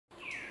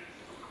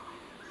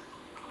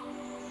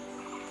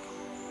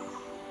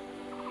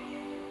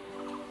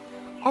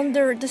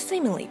under the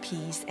seemingly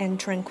peace and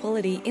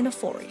tranquility in a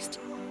forest.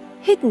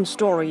 Hidden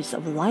stories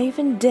of life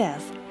and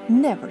death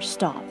never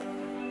stop.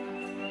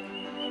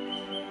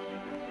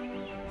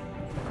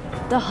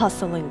 The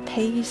hustling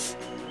pace,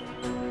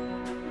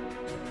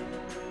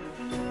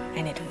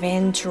 An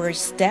adventurous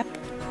step,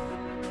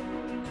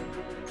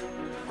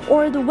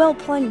 or the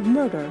well-planned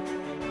murder.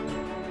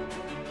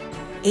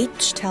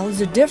 each tells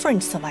the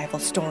different survival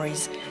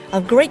stories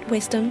of great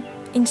wisdom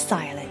in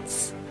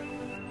silence.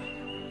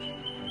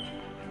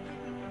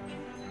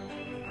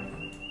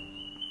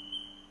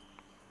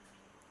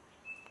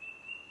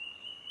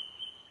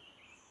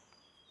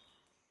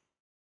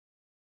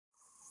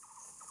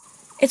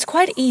 It's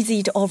quite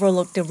easy to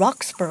overlook the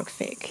Roxburgh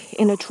fig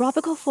In a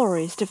tropical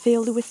forest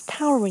filled with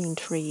towering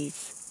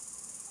trees.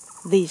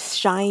 This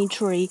shy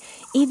tree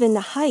even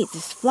hides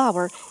its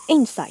flower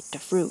inside the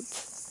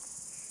fruits.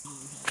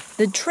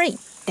 The tree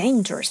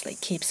dangerously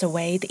keeps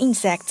away the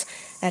insects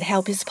that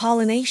help its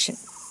pollination.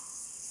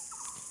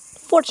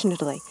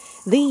 Fortunately,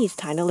 these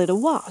tiny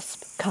little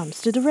wasps comes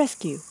to the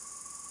rescue.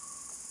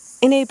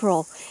 In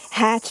April,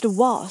 hatched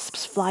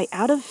wasps fly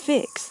out of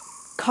figs,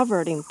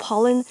 covered in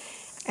pollen,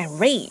 and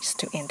race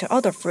to enter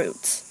other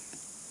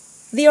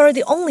fruits. They are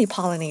the only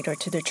pollinator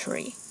to the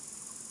tree.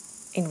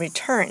 In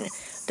return,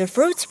 the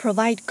fruits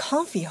provide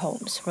comfy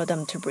homes for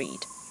them to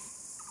breed.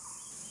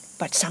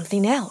 But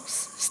something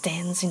else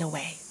stands in the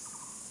way.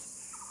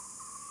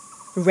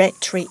 Red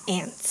tree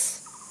ants.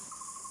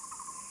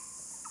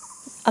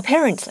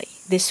 Apparently,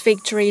 this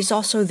fig tree is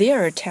also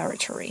their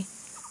territory.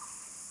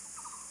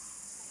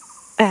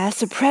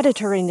 As a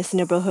predator in this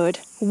neighborhood,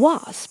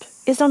 wasp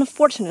is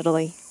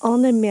unfortunately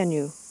on the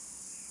menu.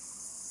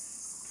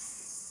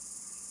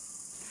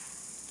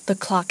 The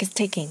clock is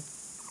ticking.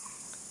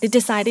 They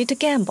decided to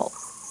gamble.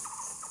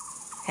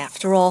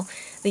 After all,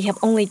 they have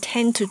only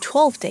 10 to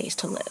 12 days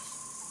to live.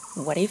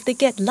 What if they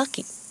get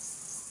lucky?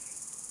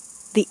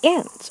 The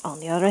ants, on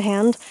the other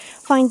hand,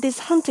 find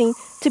this hunting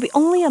to be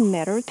only a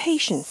matter of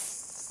patience.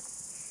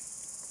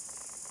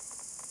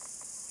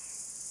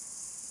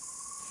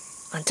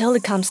 Until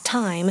it comes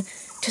time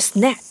to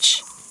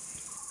snatch.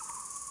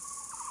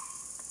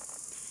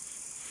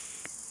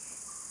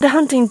 The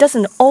hunting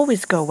doesn't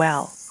always go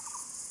well.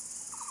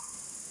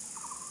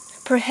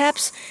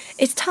 Perhaps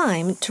it's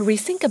time to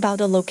rethink about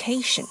the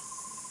location.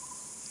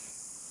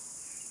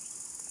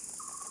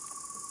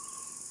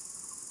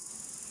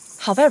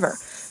 However,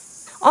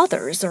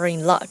 others are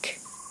in luck.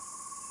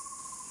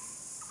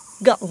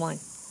 Got one.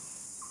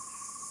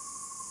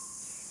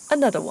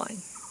 Another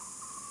one.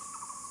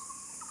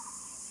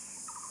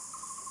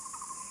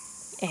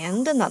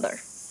 And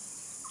another.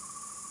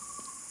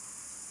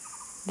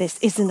 This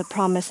isn't a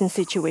promising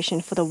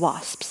situation for the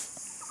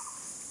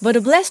wasps. But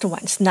the blessed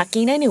one snuck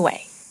in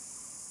anyway.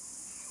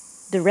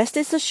 The rest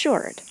is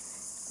assured.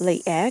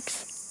 Lay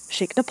eggs,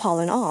 shake the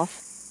pollen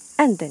off,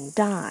 and then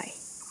die.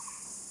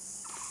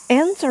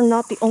 Ants are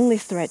not the only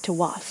threat to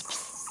wasps.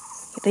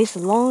 This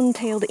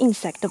long-tailed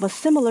insect of a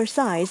similar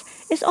size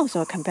is also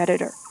a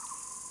competitor.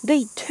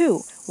 They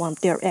too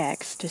want their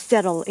eggs to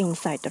settle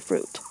inside the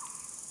fruit,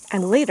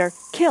 and later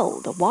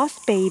kill the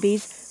wasp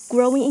babies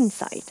growing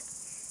inside.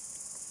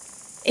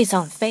 It's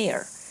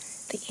unfair.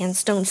 The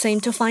ants don't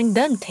seem to find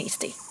them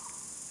tasty,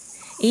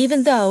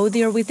 even though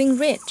they are within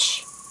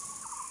reach.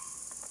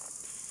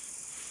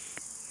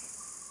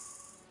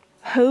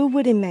 Who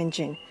would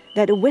imagine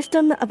that the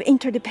wisdom of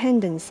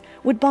interdependence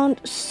would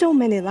bond so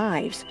many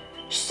lives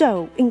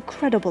so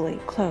incredibly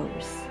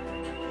close?